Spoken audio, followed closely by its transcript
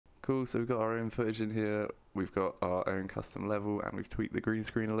cool. So we've got our own footage in here, we've got our own custom level, and we've tweaked the green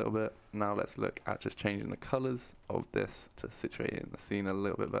screen a little bit. Now let's look at just changing the colors of this to situate it in the scene a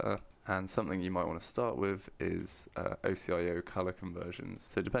little bit better. And something you might want to start with is OCIO color conversions.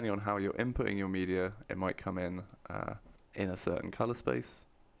 So depending on how you're inputting your media, it might come in a certain color space.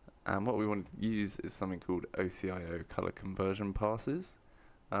 And what we want to use is something called OCIO color conversion passes.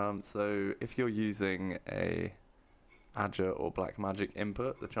 So if you're using a Azure or Blackmagic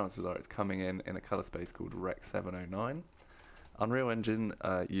input, the chances are it's coming in a color space called Rec 709. Unreal Engine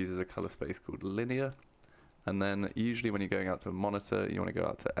uses a color space called linear, and then usually when you're going out to a monitor, you want to go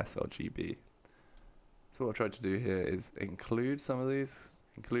out to sRGB. So what I've tried to do here is include some of these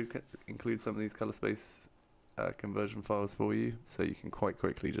some of these color space conversion files for you, so you can quite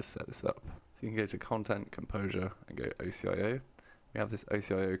quickly just set this up. So you can go to Content, Composure, and go OCIO. We have this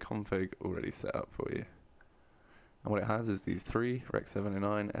OCIO config already set up for you. And what it has is these three, Rec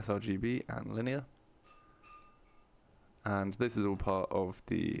 709, sRGB, and linear. And this is all part of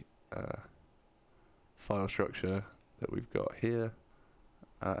the file structure that we've got here.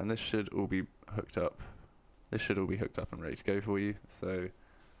 And this should all be hooked up. This should all be hooked up and ready to go for you. So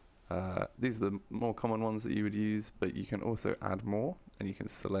these are the more common ones that you would use, but you can also add more, and you can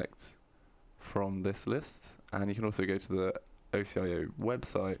select from this list. And you can also go to the OCIO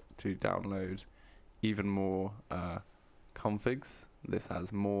website to download even more configs. This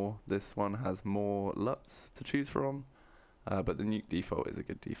one has more LUTs to choose from, but the nuke default is a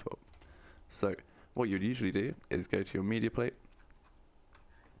good default. So what you'd usually do is go to your media plate.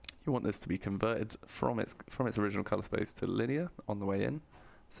 You want this to be converted from its original color space to linear on the way in.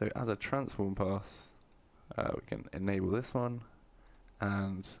 So as a transform pass, we can enable this one,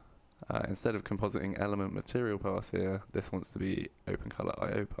 and instead of compositing element material pass here, this wants to be open color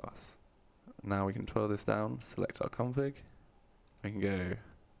IO pass. Now we can twirl this down, select our config. We can go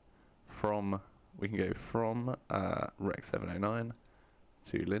from Rec 709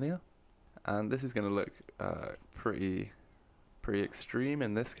 to linear, and this is going to look pretty extreme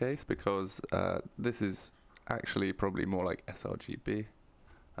in this case, because this is actually probably more like sRGB,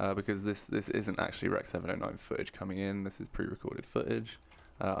 because this isn't actually Rec 709 footage coming in. This is pre-recorded footage.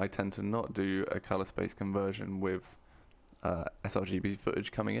 I tend to not do a color space conversion with sRGB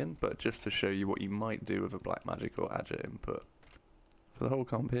footage coming in, but just to show you what you might do with a Blackmagic or Azure input. For the whole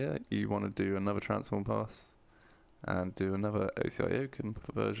comp here, you want to do another transform pass and do another OCIO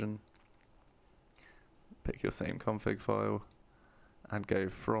conversion. Pick your same config file and go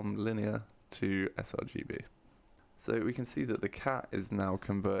from linear to sRGB. So we can see that the cat is now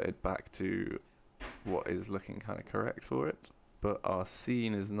converted back to what is looking kind of correct for it. But our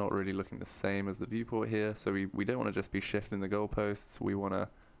scene is not really looking the same as the viewport here, so we don't want to just be shifting the goalposts. We want to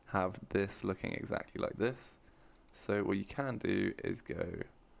have this looking exactly like this. So what you can do is go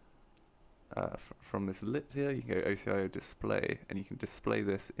from this lit here, you can go OCIO display, and you can display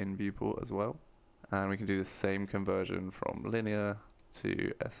this in viewport as well. And we can do the same conversion from linear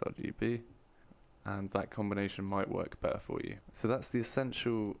to sRGB, and that combination might work better for you. So that's the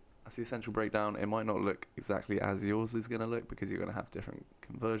essential breakdown. It might not look exactly as yours is going to look, because you're going to have different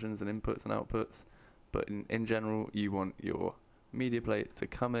conversions and inputs and outputs, but in general, you want your media plate to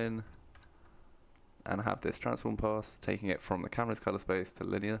come in and have this transform pass, taking it from the camera's color space to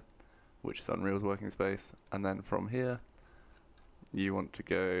linear, which is Unreal's working space, and then from here you want to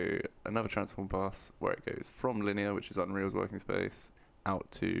go another transform pass where it goes from linear, which is Unreal's working space, out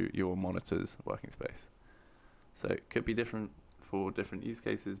to your monitor's working space. So it could be different for different use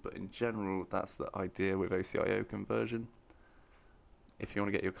cases, but in general, that's the idea with OCIO conversion. If you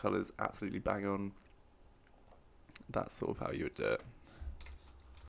want to get your colors absolutely bang on, that's sort of how you would do it.